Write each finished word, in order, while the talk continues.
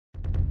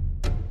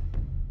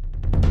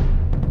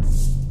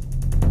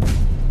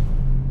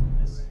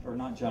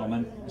not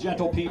gentlemen,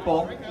 gentle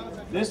people.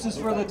 This is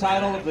for the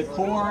title of the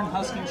Corn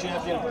Husking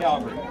Champion of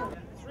Calgary.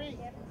 3,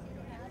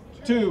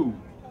 2,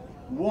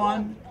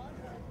 1,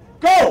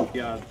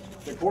 go!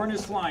 The corn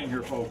is flying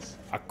here, folks.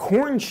 A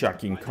corn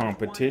shucking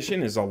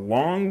competition is a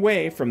long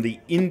way from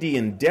the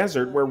Indian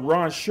desert where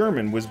Raj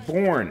Sherman was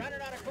born.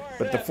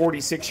 But the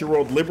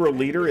 46-year-old Liberal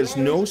leader is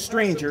no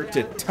stranger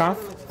to tough,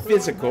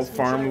 physical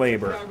farm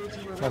labor.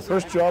 My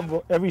first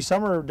job, every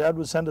summer, Dad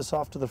would send us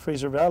off to the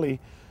Fraser Valley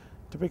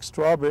to pick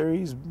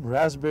strawberries,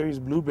 raspberries,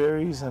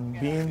 blueberries, and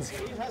beans.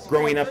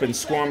 Growing up in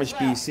Squamish,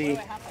 BC,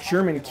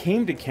 Sherman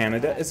came to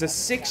Canada as a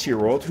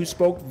 6-year-old who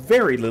spoke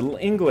very little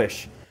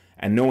English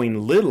and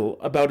knowing little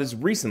about his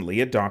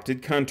recently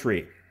adopted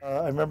country.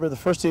 I remember the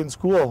first day in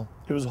school,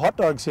 it was hot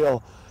dog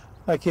sale.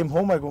 I came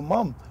home, I go,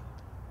 Mom,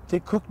 they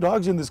cook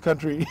dogs in this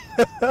country.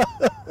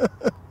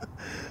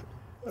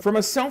 From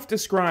a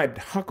self-described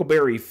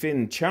Huckleberry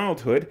Finn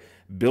childhood,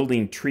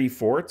 building tree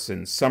forts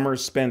and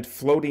summers spent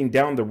floating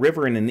down the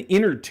river in an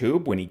inner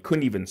tube when he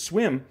couldn't even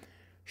swim,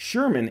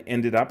 Sherman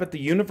ended up at the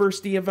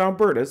University of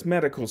Alberta's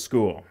medical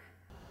school.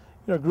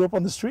 I grew up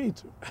on the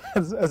street.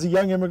 As a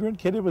young immigrant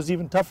kid, it was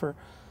even tougher.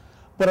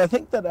 But I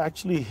think that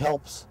actually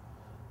helped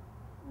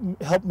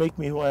make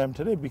me who I am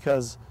today,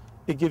 because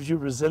it gives you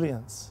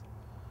resilience.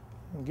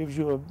 It gives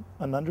you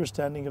an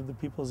understanding of the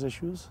people's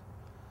issues.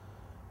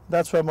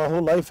 That's why my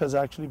whole life has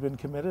actually been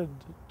committed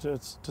to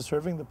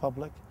serving the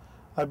public.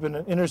 I've been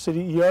an inner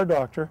city ER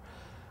doctor,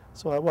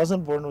 so I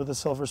wasn't born with a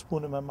silver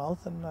spoon in my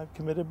mouth, and I've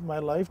committed my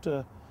life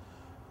to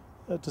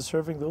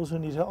serving those who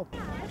need help.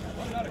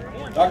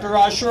 Dr.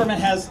 Raj Sherman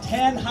has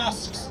 10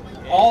 husks,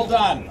 all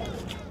done.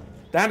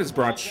 That has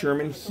brought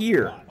Sherman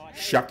here,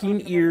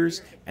 shucking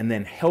ears and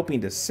then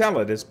helping to sell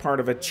it as part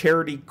of a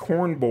charity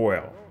corn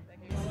boil.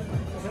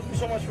 Thank you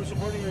so much for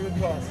supporting your good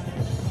cause.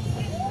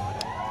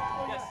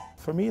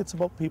 For me, it's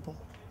about people.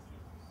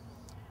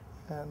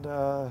 And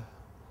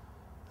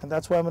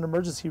that's why I'm an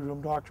emergency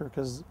room doctor,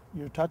 because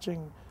you're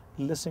touching,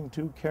 listening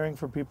to, caring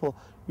for people.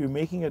 You're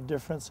making a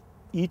difference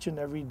each and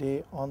every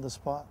day on the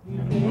spot.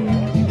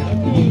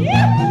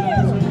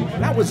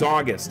 That was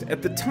August.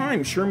 At the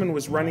time, Sherman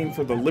was running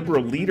for the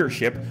Liberal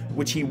leadership,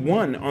 which he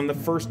won on the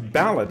first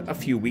ballot a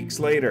few weeks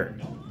later.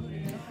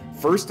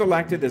 First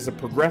elected as a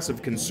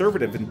progressive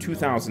conservative in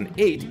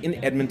 2008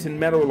 in Edmonton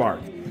Meadowlark,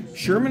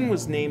 Sherman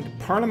was named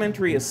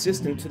parliamentary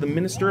assistant to the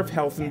Minister of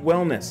Health and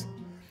Wellness.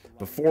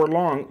 Before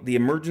long, the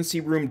emergency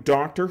room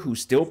doctor who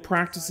still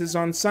practices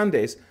on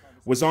Sundays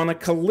was on a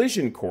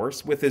collision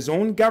course with his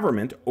own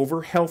government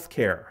over health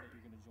care.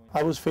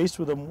 I was faced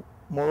with a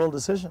moral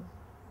decision.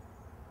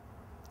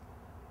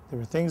 There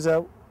were things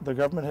that the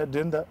government had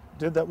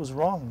did that was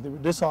wrong. They were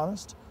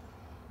dishonest.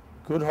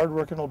 Good,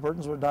 hard-working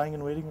Albertans were dying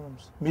in waiting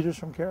rooms, meters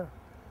from care.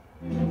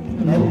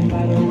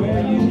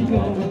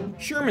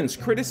 Sherman's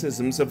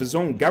criticisms of his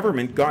own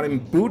government got him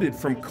booted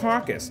from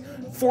caucus,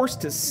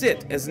 forced to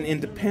sit as an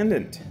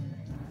independent.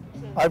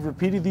 I've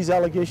repeated these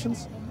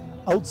allegations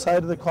outside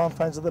of the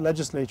confines of the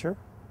legislature.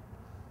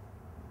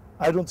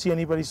 I don't see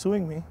anybody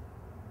suing me.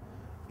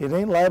 It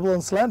ain't libel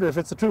and slander if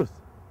it's the truth.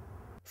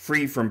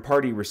 Free from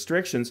party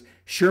restrictions,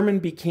 Sherman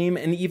became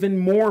an even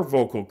more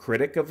vocal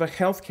critic of a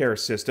healthcare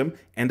system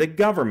and a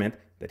government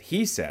that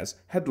he says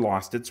had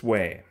lost its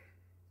way.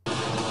 The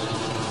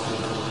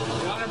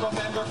Honourable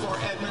Member for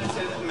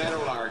Edmonton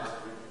Meadowlark.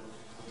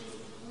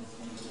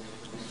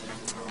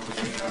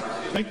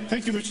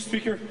 Thank you, Mr.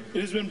 Speaker.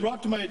 It has been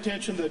brought to my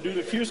attention that due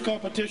to fierce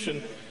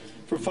competition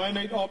for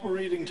finite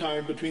operating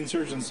time between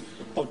surgeons,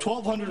 of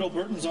 1,200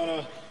 Albertans on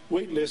a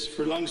wait list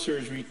for lung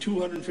surgery,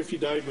 250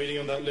 died waiting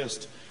on that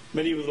list,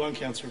 many with lung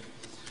cancer.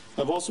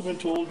 I've also been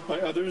told by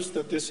others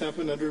that this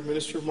happened under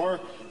Minister Marr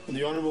and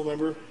the Honourable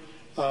Member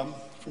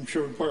from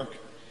Sherwood Park,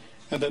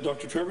 and that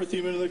Dr. Trevor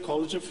Thiemann of the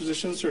College of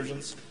Physicians and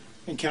Surgeons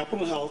and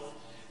Capital Health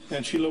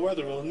and Sheila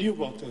Weatherall knew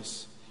about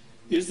this.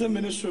 Is the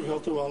Minister of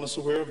Health and Wellness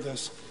aware of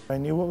this? I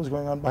knew what was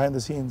going on behind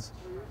the scenes,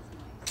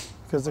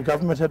 because the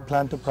government had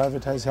planned to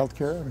privatize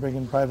healthcare and bring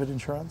in private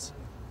insurance.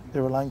 They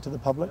were lying to the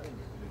public.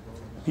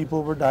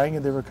 People were dying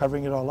and they were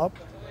covering it all up.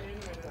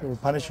 They were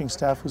punishing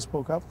staff who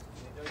spoke up.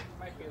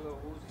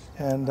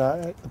 And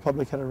the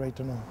public had a right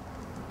to know.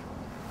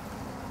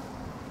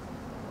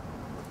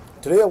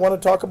 Today I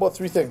want to talk about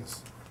three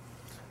things.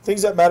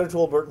 Things that matter to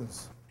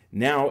Albertans.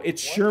 Now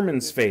it's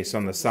Sherman's face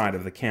on the side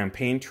of the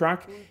campaign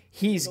truck.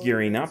 He's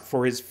gearing up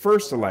for his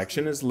first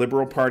election as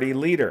Liberal Party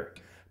leader,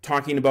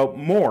 talking about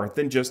more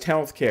than just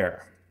health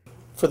care.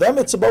 For them,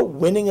 it's about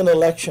winning an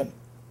election.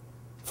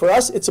 For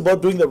us, it's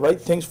about doing the right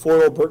things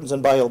for Albertans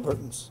and by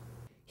Albertans.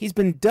 He's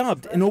been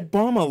dubbed an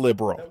Obama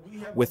Liberal,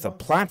 with a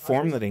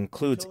platform that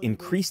includes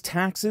increased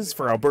taxes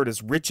for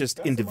Alberta's richest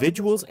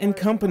individuals and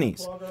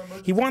companies.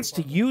 He wants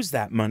to use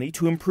that money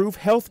to improve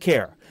health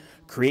care,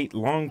 create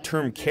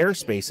long-term care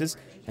spaces,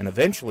 and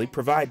eventually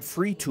provide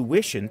free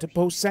tuition to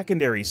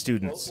post-secondary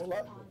students.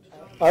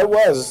 I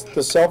was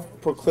the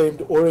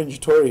self-proclaimed Orange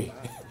Tory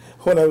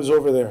when I was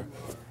over there.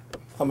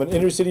 I'm an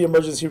inner-city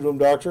emergency room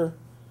doctor.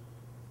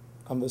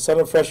 I'm the son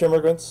of fresh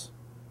immigrants.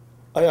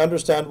 I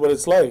understand what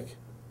it's like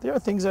There are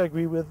things I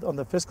agree with on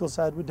the fiscal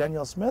side with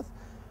Danielle Smith,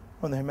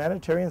 on the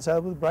humanitarian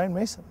side with Brian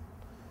Mason.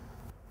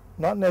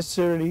 Not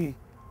necessarily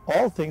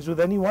all things with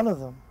any one of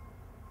them.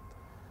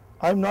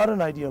 I'm not an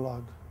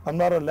ideologue. I'm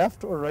not a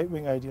left or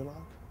right-wing ideologue.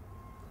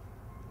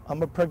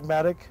 I'm a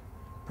pragmatic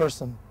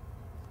person.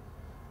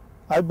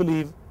 I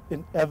believe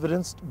in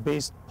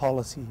evidence-based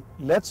policy.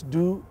 Let's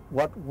do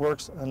what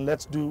works and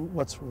let's do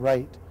what's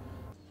right.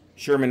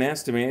 Sherman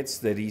estimates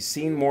that he's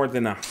seen more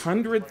than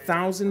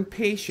 100,000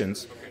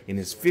 patients in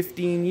his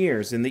 15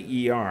 years in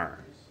the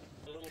ER.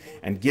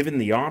 And given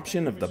the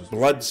option of the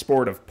blood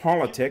sport of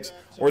politics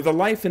or the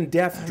life and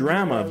death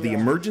drama of the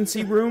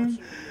emergency room,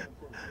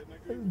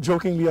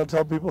 jokingly I'll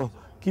tell people,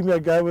 give me a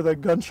guy with a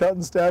gunshot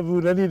and stab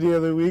wound any day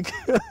of the week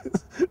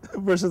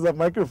versus a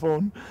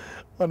microphone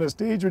on a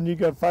stage when you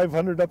got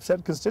 500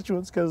 upset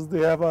constituents because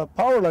they have a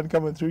power line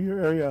coming through your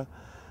area.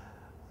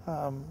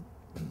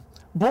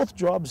 Both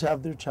jobs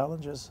have their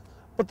challenges,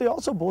 but they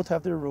also both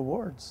have their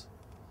rewards.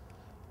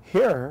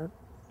 Here,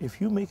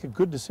 if you make a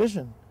good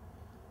decision,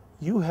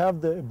 you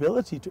have the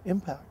ability to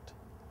impact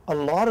a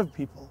lot of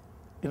people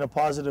in a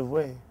positive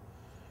way.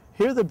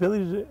 Here, the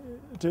ability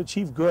to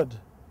achieve good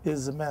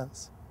is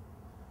immense.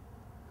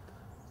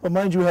 But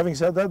mind you, having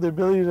said that, the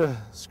ability to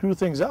screw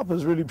things up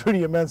is really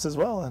pretty immense as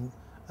well, and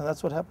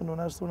that's what happened when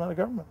I was thrown out of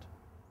government.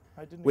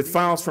 with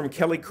files from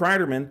Kelly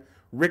Kreiderman,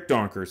 Rick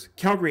Donkers,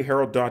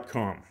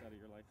 CalgaryHerald.com.